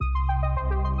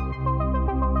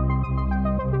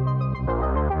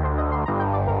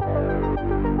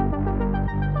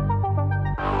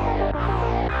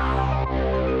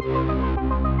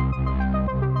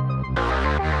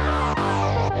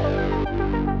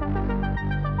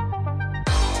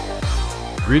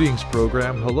Greetings,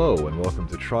 program. Hello, and welcome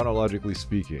to Chronologically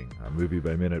Speaking, a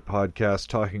movie-by-minute podcast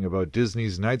talking about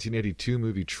Disney's 1982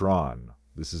 movie Tron.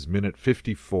 This is minute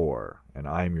 54, and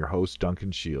I'm your host,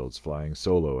 Duncan Shields, flying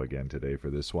solo again today for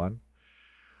this one.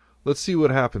 Let's see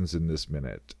what happens in this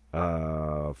minute.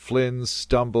 Flynn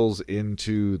stumbles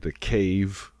into the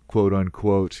cave,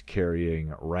 quote-unquote,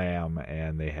 carrying Ram,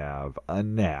 and they have a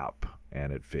nap,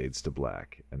 and it fades to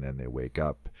black, and then they wake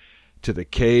up to the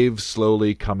cave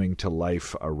slowly coming to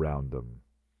life around them.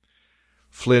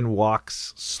 Flynn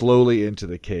walks slowly into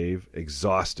the cave,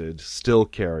 exhausted, still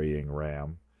carrying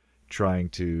Ram, trying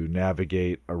to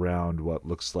navigate around what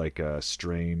looks like a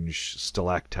strange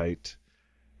stalactite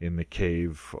in the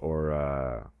cave, or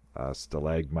a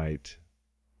stalagmite.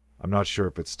 I'm not sure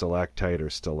if it's stalactite or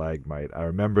stalagmite. I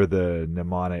remember the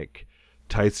mnemonic,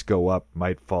 tights go up,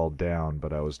 might fall down,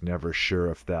 but I was never sure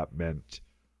if that meant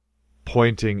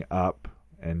pointing up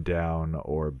and down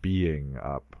or being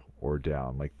up or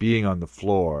down. Like being on the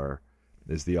floor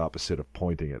is the opposite of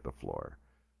pointing at the floor.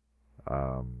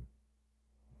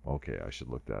 Okay, I should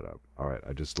look that up. All right,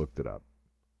 I just looked it up.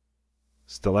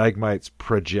 Stalagmites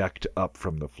project up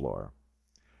from the floor.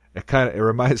 It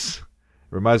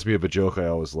reminds me of a joke I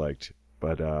always liked,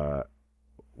 but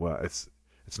well, it's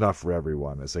not for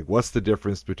everyone. It's like, what's the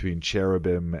difference between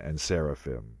cherubim and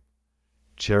seraphim?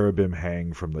 Cherubim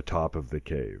hang from the top of the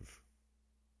cave.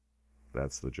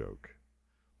 That's the joke.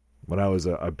 When I was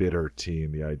a bitter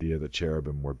teen, the idea that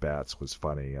cherubim were bats was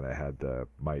funny, and I had the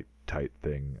mite tight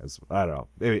thing as, I don't know.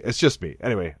 Maybe it's just me.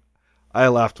 Anyway, I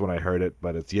laughed when I heard it,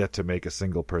 but it's yet to make a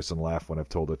single person laugh when I've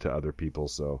told it to other people,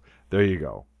 so there you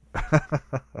go.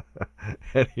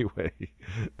 Anyway,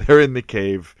 they're in the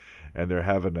cave, and they're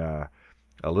having a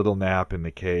little nap in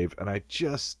the cave, and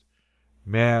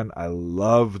man, I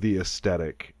love the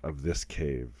aesthetic of this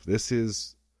cave. This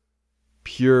is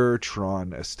pure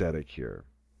Tron aesthetic here.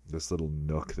 This little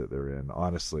nook that they're in.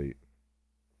 Honestly,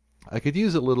 I could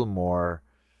use a little more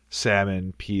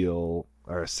salmon,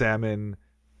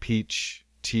 peach,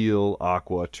 teal,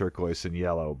 aqua, turquoise, and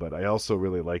yellow, but I also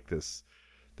really like this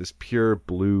pure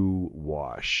blue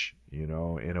wash. You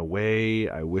know, in a way,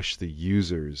 I wish the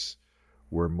users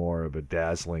were more of a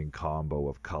dazzling combo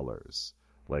of colors.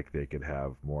 Like they could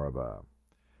have more of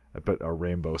a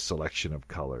rainbow selection of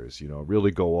colors, you know,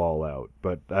 really go all out.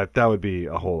 But that would be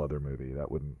a whole other movie.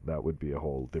 That would be a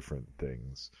whole different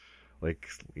things. Like,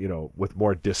 you know, with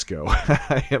more disco,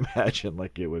 I imagine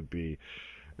like it would be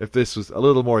if this was a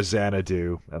little more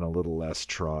Xanadu and a little less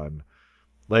Tron.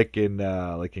 Like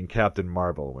in Captain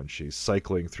Marvel when she's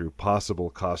cycling through possible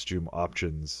costume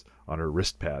options on her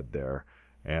wrist pad there,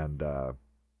 and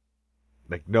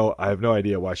I have no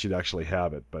idea why she'd actually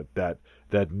have it, but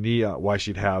that neon, why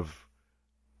she'd have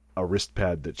a wrist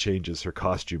pad that changes her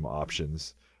costume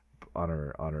options on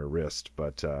her wrist,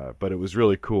 but it was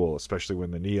really cool, especially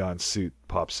when the neon suit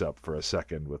pops up for a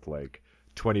second with like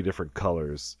 20 different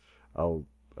colors. I'll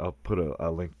put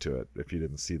a link to it if you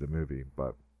didn't see the movie,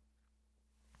 but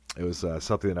it was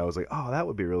something that I was like, oh, that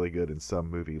would be really good in some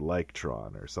movie like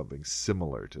Tron or something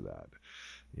similar to that.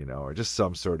 You know, or just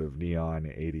some sort of neon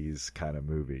 80s kind of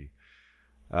movie.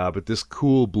 But this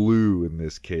cool blue in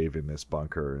this cave, in this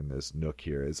bunker, in this nook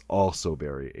here is also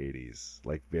very 80s.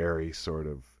 Like very sort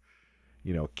of,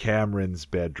 you know, Cameron's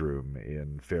bedroom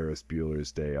in Ferris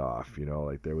Bueller's Day Off. You know,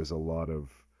 like there was a lot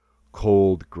of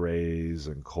cold grays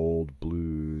and cold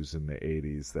blues in the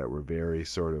 80s that were very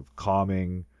sort of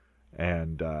calming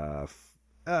and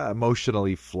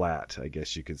emotionally flat, I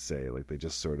guess you could say. Like they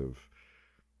just sort of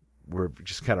were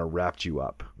just kind of wrapped you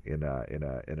up in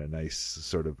a nice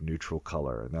sort of neutral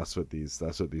color, and that's what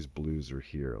these blues are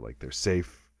here. Like they're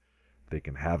safe, they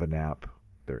can have a nap,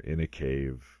 they're in a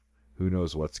cave, who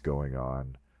knows what's going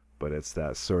on, but it's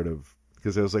that sort of,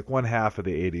 because it was like one half of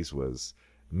the 80s was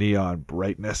neon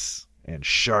brightness and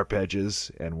sharp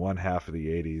edges, and one half of the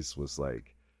 80s was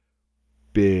like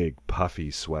big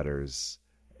puffy sweaters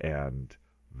and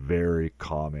very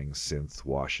calming synth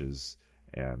washes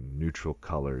and neutral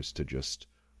colors to just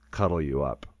cuddle you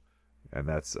up, and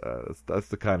that's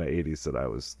the kind of 80s that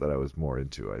I was more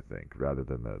into, I think, rather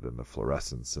than the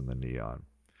fluorescence and the neon.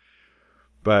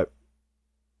 But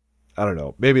I don't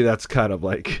know, maybe that's kind of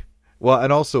like, well,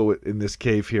 and also in this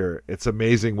cave here, it's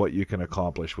amazing what you can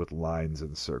accomplish with lines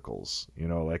and circles. You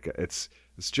know, like it's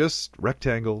just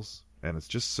rectangles and it's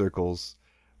just circles,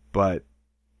 but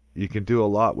you can do a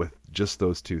lot with just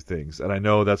those two things. And I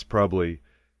know that's probably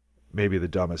maybe the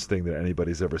dumbest thing that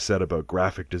anybody's ever said about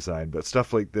graphic design, but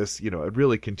stuff like this, you know, it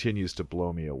really continues to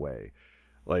blow me away.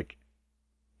 Like,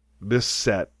 this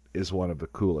set is one of the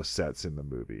coolest sets in the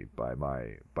movie by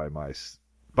my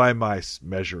by my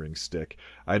measuring stick.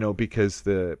 I know because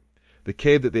the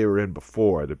cave that they were in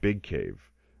before, the big cave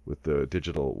with the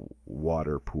digital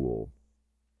water pool,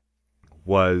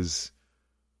 was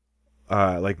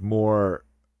like more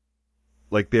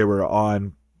like they were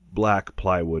on black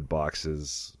plywood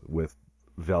boxes with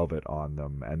velvet on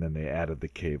them, and then they added the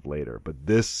cave later. But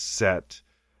this set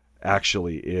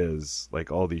actually is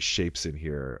like all these shapes in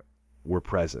here were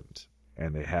present,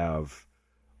 and they have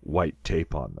white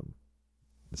tape on them.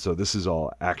 So this is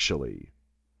all actually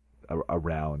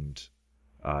around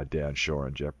Dan Shore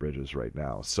and Jeff Bridges right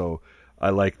now. So I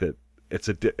like that it's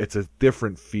a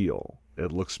different feel.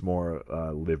 It looks more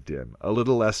lived in, a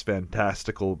little less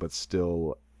fantastical, but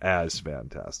still as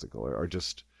fantastical, or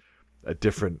just a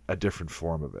different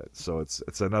form of it. So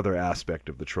it's another aspect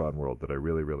of the Tron world that I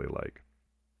really, really like.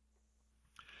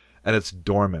 And it's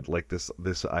dormant, like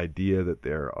this idea that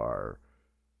there are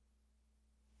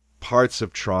parts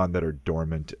of Tron that are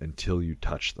dormant until you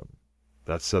touch them.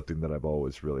 That's something that I've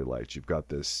always really liked. You've got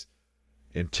this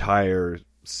entire,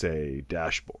 say,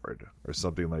 dashboard or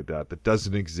something like that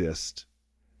doesn't exist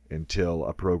until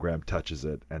a program touches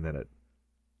it, and then it,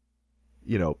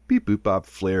 beep boop bop,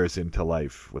 flares into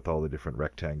life with all the different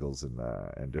rectangles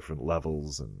and different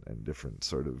levels and different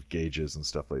sort of gauges and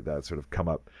stuff like that sort of come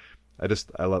up. I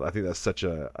think that's such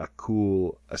a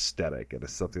cool aesthetic, and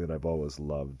it's something that I've always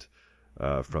loved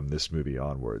from this movie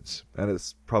onwards, and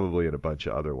it's probably in a bunch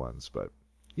of other ones. But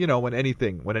when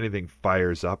anything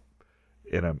fires up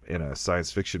in a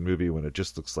science fiction movie, when it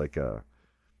just looks like a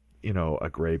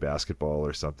gray basketball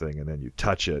or something, and then you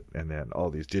touch it, and then all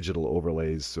these digital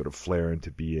overlays sort of flare into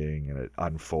being, and it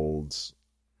unfolds.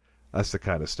 That's the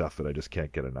kind of stuff that I just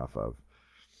can't get enough of.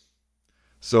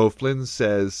 So Flynn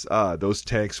says, those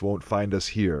tanks won't find us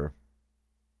here.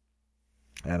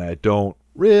 And I don't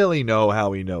really know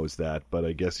how he knows that, but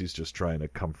I guess he's just trying to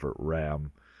comfort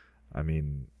Ram. I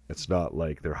mean, it's not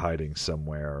like they're hiding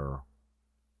somewhere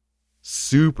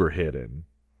super hidden.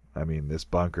 I mean, this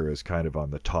bunker is kind of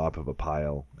on the top of a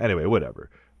pile. Anyway, whatever.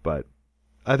 But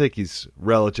I think he's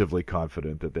relatively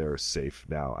confident that they're safe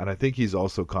now. And I think he's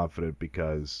also confident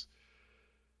because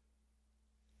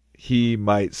he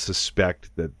might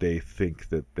suspect that they think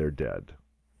that they're dead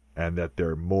and that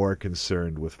they're more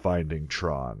concerned with finding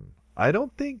Tron. I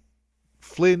don't think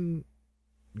Flynn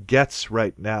gets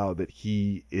right now that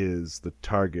he is the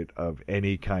target of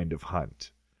any kind of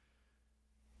hunt.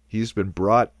 He's been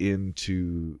brought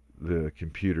into the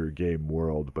computer game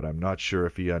world, but I'm not sure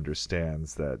if he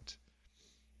understands that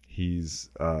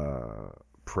he's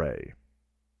prey.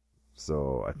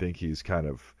 So I think he's kind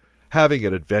of having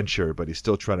an adventure, but he's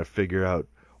still trying to figure out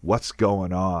what's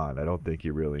going on. I don't think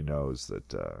he really knows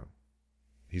that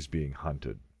he's being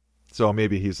hunted. So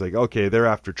maybe he's like, okay, they're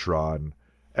after Tron.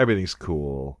 Everything's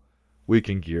cool. We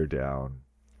can gear down.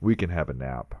 We can have a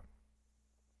nap.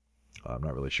 I'm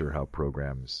not really sure how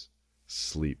programs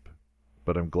sleep,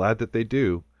 but I'm glad that they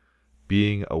do.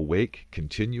 Being awake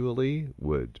continually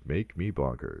would make me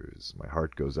bonkers. My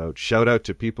heart goes out. Shout out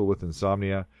to people with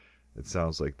insomnia. It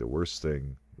sounds like the worst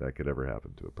thing that could ever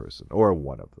happen to a person, or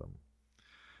one of them.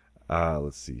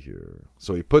 Let's see here.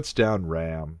 So he puts down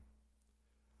Ram,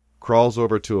 crawls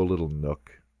over to a little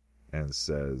nook, and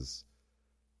says,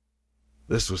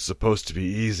 "This was supposed to be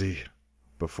easy,"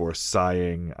 before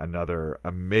sighing another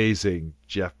amazing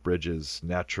Jeff Bridges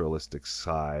naturalistic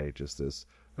sigh, just this,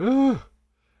 "Ugh."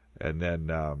 And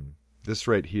then this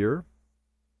right here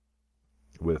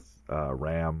with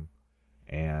Ram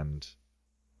and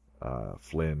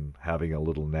Flynn having a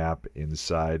little nap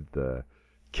inside the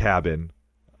cabin,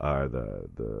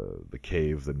 the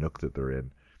cave, the nook that they're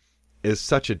in, is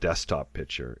such a desktop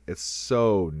picture. It's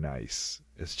so nice.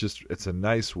 It's a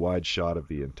nice wide shot of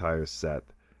the entire set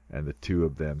and the two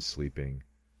of them sleeping.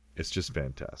 It's just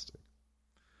fantastic.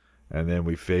 And then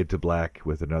we fade to black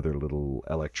with another little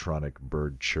electronic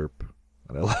bird chirp.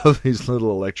 And I love these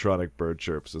little electronic bird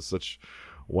chirps. It's such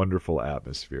wonderful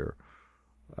atmosphere.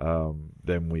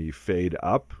 Then we fade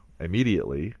up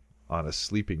immediately on a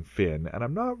sleeping Finn, and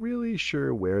I'm not really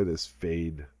sure where this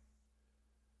fade...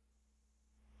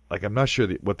 I'm not sure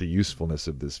what the usefulness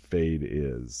of this fade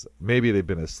is. Maybe they've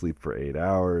been asleep for 8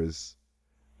 hours.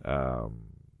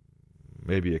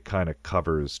 Maybe it kind of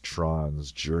covers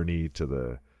Tron's journey to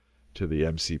the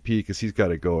MCP, because he's got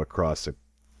to go across a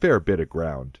fair bit of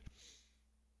ground.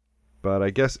 But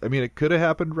I guess, it could have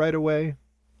happened right away.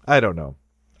 I don't know.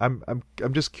 I'm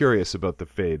just curious about the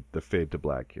fade to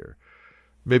black here.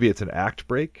 Maybe it's an act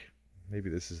break. Maybe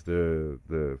this is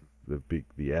the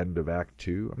end of Act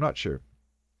 2. I'm not sure.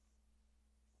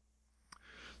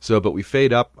 So, but we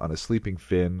fade up on a sleeping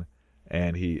Finn,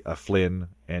 and Flynn,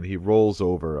 and he rolls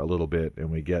over a little bit,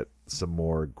 and we get some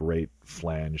more great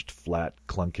flanged, flat,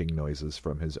 clunking noises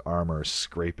from his armor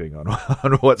scraping on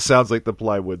on what sounds like the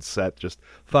plywood set, just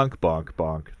thunk, bonk,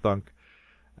 bonk, thunk.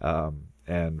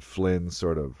 And Flynn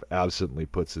sort of absently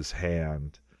puts his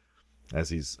hand, as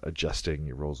he's adjusting,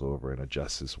 he rolls over and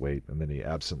adjusts his weight, and then he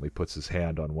absently puts his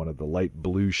hand on one of the light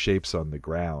blue shapes on the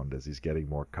ground as he's getting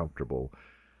more comfortable.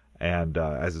 And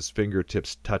as his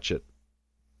fingertips touch it,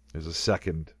 there's a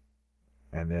second,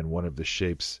 and then one of the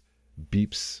shapes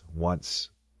beeps once,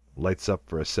 lights up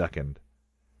for a second,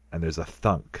 and there's a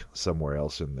thunk somewhere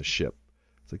else in the ship.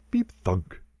 It's like beep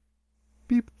thunk,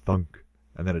 beep thunk,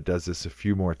 and then it does this a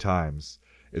few more times.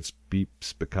 Its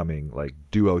beeps becoming like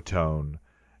duotone,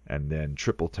 and then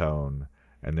triple tone,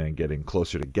 and then getting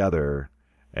closer together,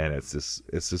 and it's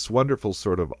this wonderful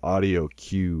sort of audio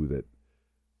cue that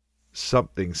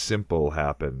something simple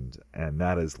happened, and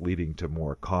that is leading to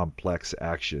more complex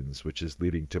actions, which is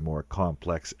leading to more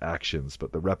complex actions,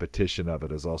 but the repetition of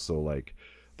it is also like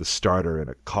the starter in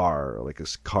a car, like a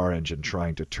car engine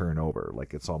trying to turn over,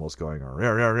 like it's almost going or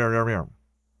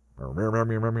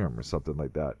something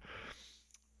like that.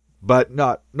 But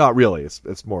not really.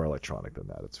 It's more electronic than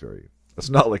that. It's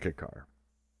not like a car.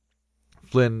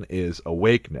 Flynn is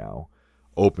awake now,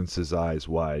 opens his eyes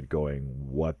wide, going,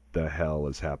 what the hell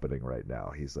is happening right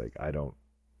now? He's like,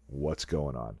 what's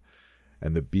going on?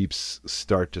 And the beeps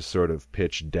start to sort of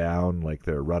pitch down like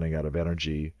they're running out of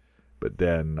energy, but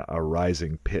then a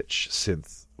rising pitch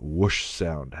synth whoosh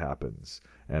sound happens,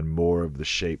 and more of the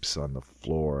shapes on the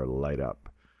floor light up.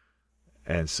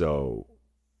 And so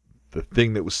the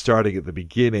thing that was starting at the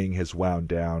beginning has wound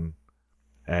down,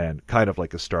 and kind of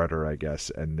like a starter, I guess,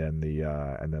 and then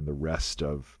the rest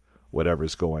of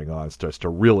whatever's going on starts to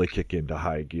really kick into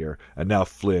high gear, and now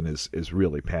Flynn is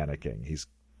really panicking. He's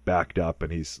backed up,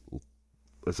 and his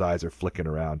eyes are flicking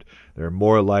around. There are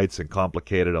more lights and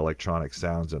complicated electronic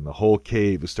sounds, and the whole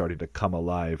cave is starting to come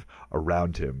alive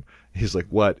around him. He's like,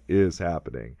 what is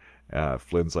happening?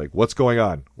 Flynn's like, what's going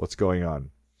on? What's going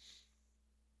on?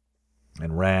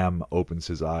 And Ram opens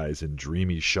his eyes in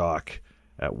dreamy shock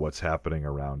at what's happening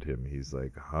around him. He's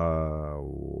like,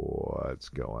 what's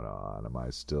going on? Am I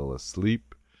still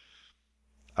asleep?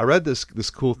 I read this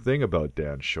cool thing about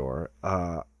Dan Shor.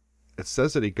 It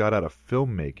says that he got out of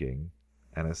filmmaking,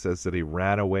 and it says that he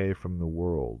ran away from the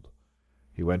world.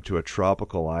 He went to a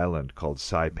tropical island called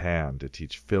Saipan to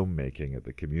teach filmmaking at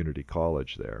the community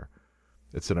college there.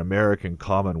 It's an American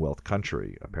Commonwealth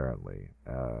country, apparently,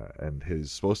 and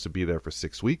he's supposed to be there for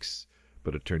 6 weeks,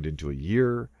 but it turned into a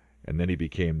year, and then he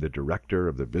became the director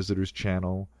of the Visitors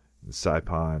Channel in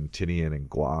Saipan, Tinian, and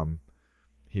Guam.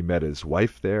 He met his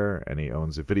wife there, and he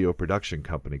owns a video production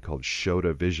company called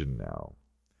Shota Vision now.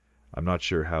 I'm not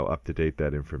sure how up-to-date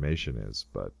that information is,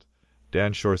 but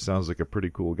Dan Shor sounds like a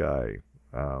pretty cool guy.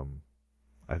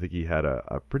 I think he had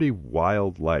a pretty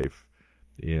wild life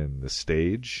in the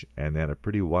stage, and then a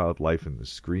pretty wild life in the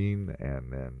screen,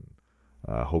 and then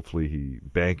hopefully he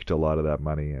banked a lot of that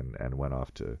money and went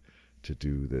off to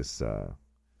do this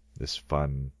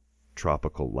fun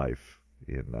tropical life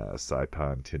in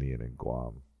Saipan, Tinian, and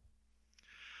Guam.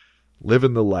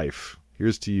 Living the life.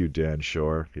 Here's to you, Dan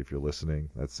Shor, if you're listening.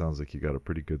 That sounds like you got a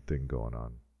pretty good thing going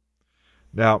on.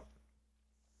 Now,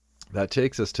 that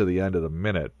takes us to the end of the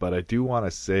minute, but I do want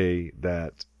to say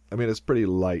that, it's pretty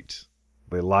light.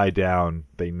 They lie down,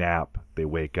 they nap, they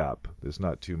wake up. There's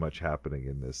not too much happening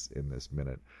in this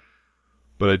minute.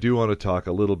 But I do want to talk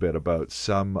a little bit about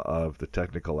some of the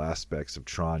technical aspects of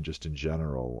Tron just in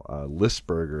general.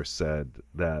 Lisberger said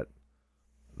that,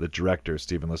 the director,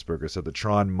 Steven Lisberger, said that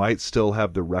Tron might still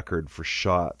have the record for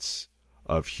shots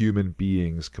of human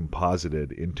beings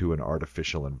composited into an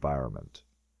artificial environment.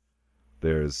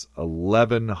 There's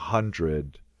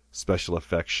 1,100 special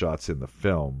effects shots in the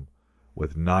film,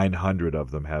 with 900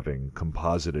 of them having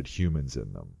composited humans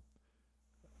in them.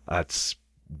 That's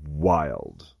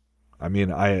wild. I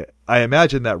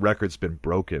imagine that record's been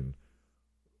broken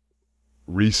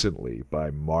recently by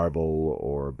Marvel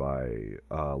or by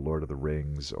Lord of the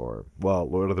Rings, Lord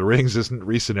of the Rings isn't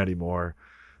recent anymore.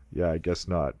 Yeah, I guess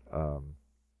not.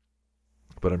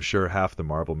 But I'm sure half the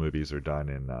Marvel movies are done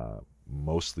in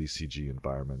mostly CG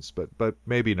environments, but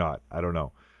maybe not. I don't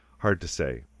know. Hard to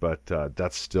say. But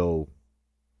that's still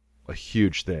a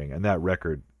huge thing, and that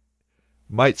record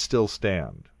might still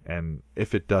stand. And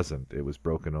if it doesn't, it was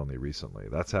broken only recently.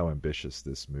 That's how ambitious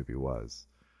this movie was.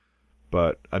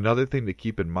 But another thing to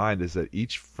keep in mind is that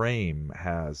each frame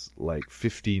has like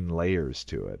 15 layers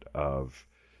to it of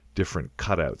different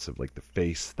cutouts of like the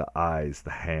face, the eyes,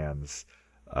 the hands,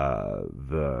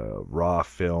 the raw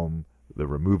film, the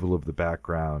removal of the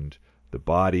background, the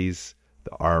bodies,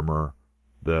 the armor,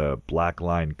 the black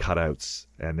line cutouts,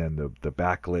 and then the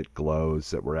backlit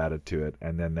glows that were added to it,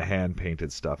 and then the hand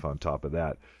painted stuff on top of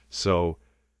that. So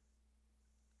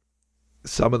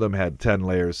some of them had 10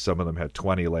 layers, some of them had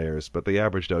 20 layers, but they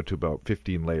averaged out to about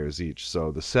 15 layers each.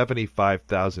 So the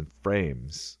 75,000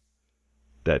 frames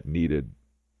that needed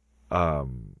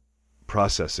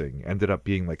processing ended up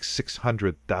being like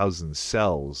 600,000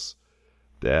 cells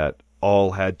that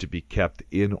all had to be kept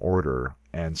in order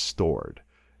and stored.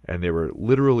 And they were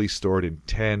literally stored in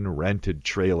 10 rented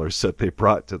trailers that they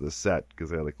brought to the set, because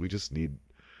they're like, we just need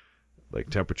like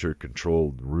temperature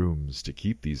controlled rooms to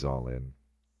keep these all in.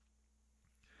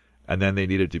 And then they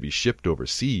needed to be shipped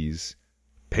overseas,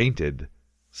 painted,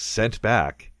 sent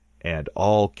back, and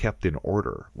all kept in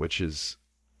order, which is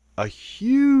a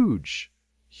huge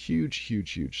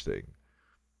thing.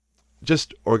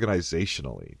 Just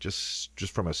organizationally, just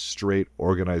from a straight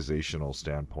organizational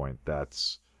standpoint,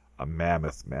 that's a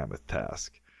mammoth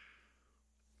task.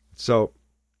 So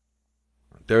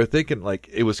they're thinking like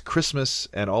it was Christmas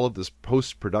and all of this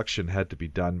post-production had to be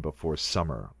done before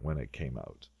summer when it came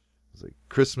out. It was like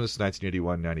Christmas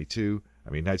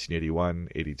 1981,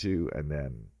 82, and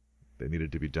then they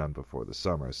needed to be done before the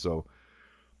summer. So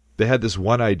they had this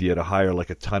one idea to hire like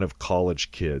a ton of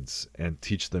college kids and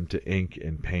teach them to ink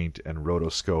and paint and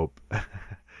rotoscope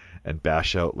and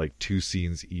bash out like 2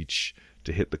 scenes each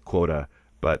to hit the quota.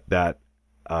 But that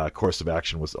course of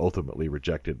action was ultimately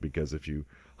rejected, because if you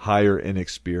hire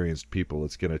inexperienced people,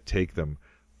 it's going to take them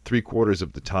 3/4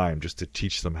 of the time just to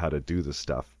teach them how to do the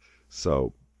stuff.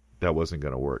 So that wasn't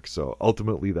going to work. So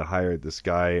ultimately they hired this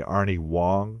guy, Arnie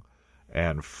Wong,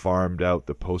 and farmed out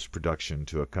the post-production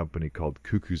to a company called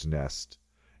Cuckoo's Nest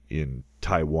in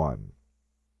Taiwan.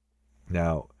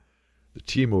 Now,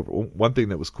 one thing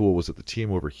that was cool was that the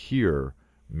team over here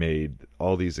made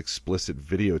all these explicit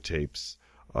videotapes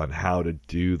on how to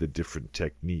do the different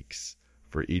techniques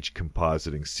for each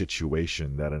compositing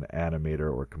situation that an animator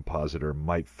or compositor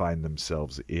might find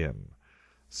themselves in.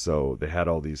 So they had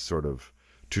all these sort of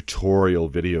tutorial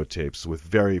videotapes with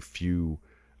very few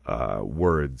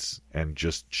words, and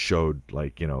just showed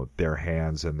like, their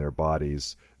hands and their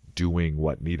bodies doing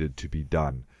what needed to be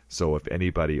done. So if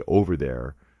anybody over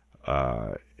there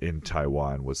in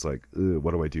Taiwan was like,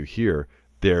 what do I do here?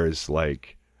 There's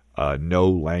like no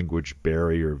language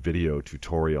barrier video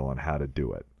tutorial on how to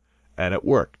do it. And it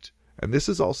worked. And this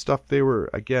is all stuff they were,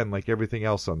 again, like everything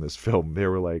else on this film, they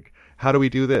were like, how do we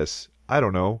do this? I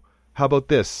don't know. How about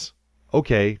this?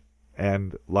 Okay.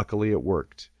 And luckily it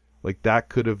worked. Like, that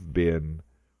could have been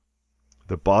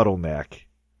the bottleneck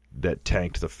that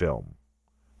tanked the film,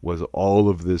 was all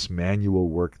of this manual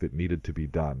work that needed to be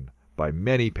done by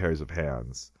many pairs of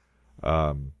hands.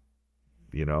 That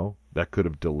could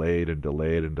have delayed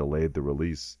the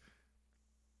release.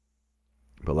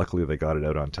 But luckily they got it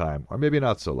out on time. Or maybe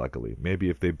not so luckily. Maybe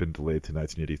if they'd been delayed to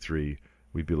 1983,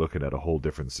 we'd be looking at a whole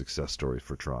different success story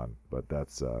for Tron. But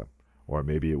that's, or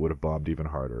maybe it would have bombed even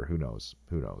harder. Who knows?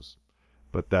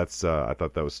 But that's, I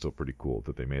thought that was still pretty cool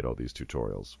that they made all these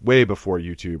tutorials. Way before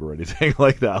YouTube or anything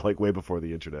like that. Like way before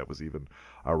the internet was even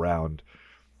around.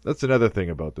 That's another thing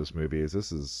about this movie, is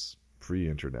this is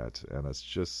pre-internet. And it's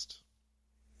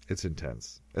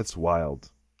intense. It's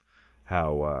wild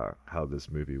how this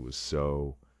movie was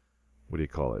so, what do you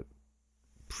call it?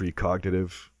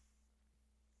 Precognitive?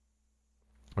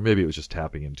 Or maybe it was just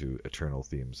tapping into eternal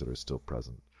themes that are still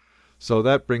present. So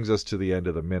that brings us to the end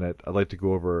of the minute. I'd like to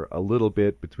go over a little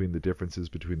bit between the differences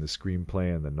between the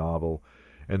screenplay and the novel.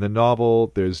 In the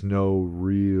novel, there's no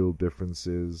real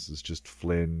differences. It's just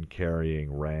Flynn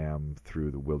carrying Ram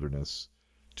through the wilderness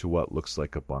to what looks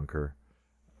like a bunker.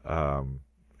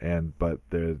 But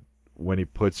when he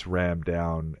puts Ram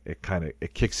down, it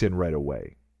kicks in right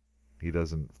away. He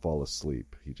doesn't fall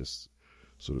asleep. He just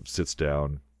sort of sits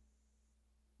down,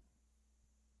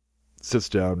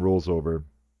 rolls over.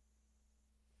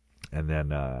 And then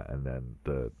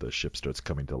the ship starts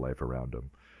coming to life around him.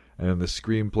 And in the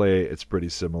screenplay, it's pretty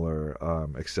similar,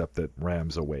 except that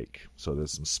Ram's awake. So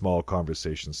there's some small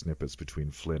conversation snippets between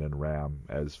Flynn and Ram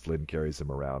as Flynn carries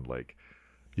him around, like,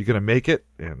 "You gonna make it?"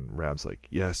 And Ram's like,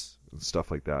 "Yes," and stuff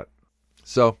like that.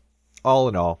 So, all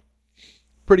in all,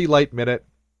 pretty light minute,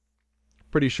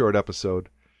 pretty short episode.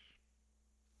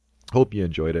 Hope you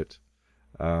enjoyed it.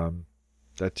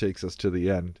 That takes us to the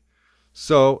end.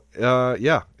 So,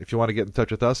 if you want to get in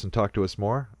touch with us and talk to us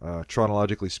more,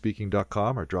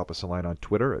 chronologicallyspeaking.com, or drop us a line on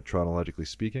Twitter at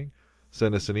chronologicallyspeaking.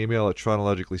 Send us an email at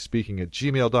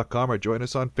chronologicallyspeaking@gmail.com, or join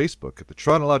us on Facebook at the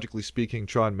Chronologically Speaking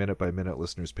Tron Minute by Minute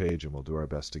listeners page, and we'll do our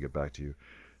best to get back to you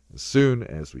as soon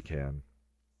as we can.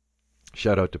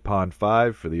 Shout out to Pond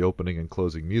 5 for the opening and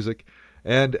closing music.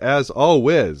 And as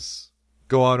always,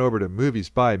 go on over to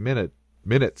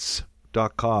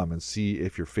moviesbyminutes.com and see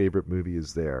if your favorite movie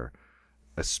is there.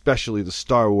 Especially the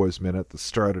Star Wars Minute that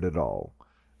started it all.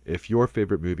 If your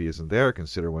favorite movie isn't there,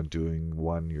 consider doing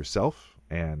one yourself.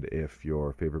 And if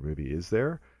your favorite movie is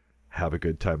there, have a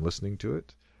good time listening to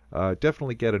it.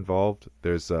 Definitely get involved.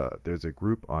 There's a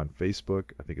group on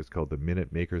Facebook. I think it's called the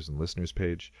Minute Makers and Listeners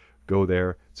page. Go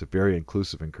there. It's a very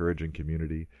inclusive, encouraging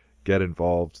community. Get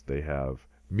involved. They have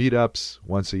meetups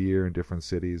once a year in different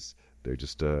cities. They're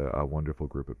just a wonderful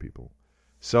group of people.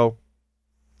 So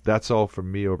that's all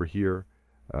from me over here.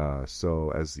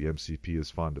 So as the MCP is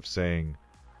fond of saying,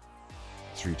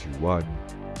 3, 2, 1,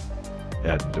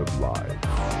 end of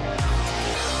live.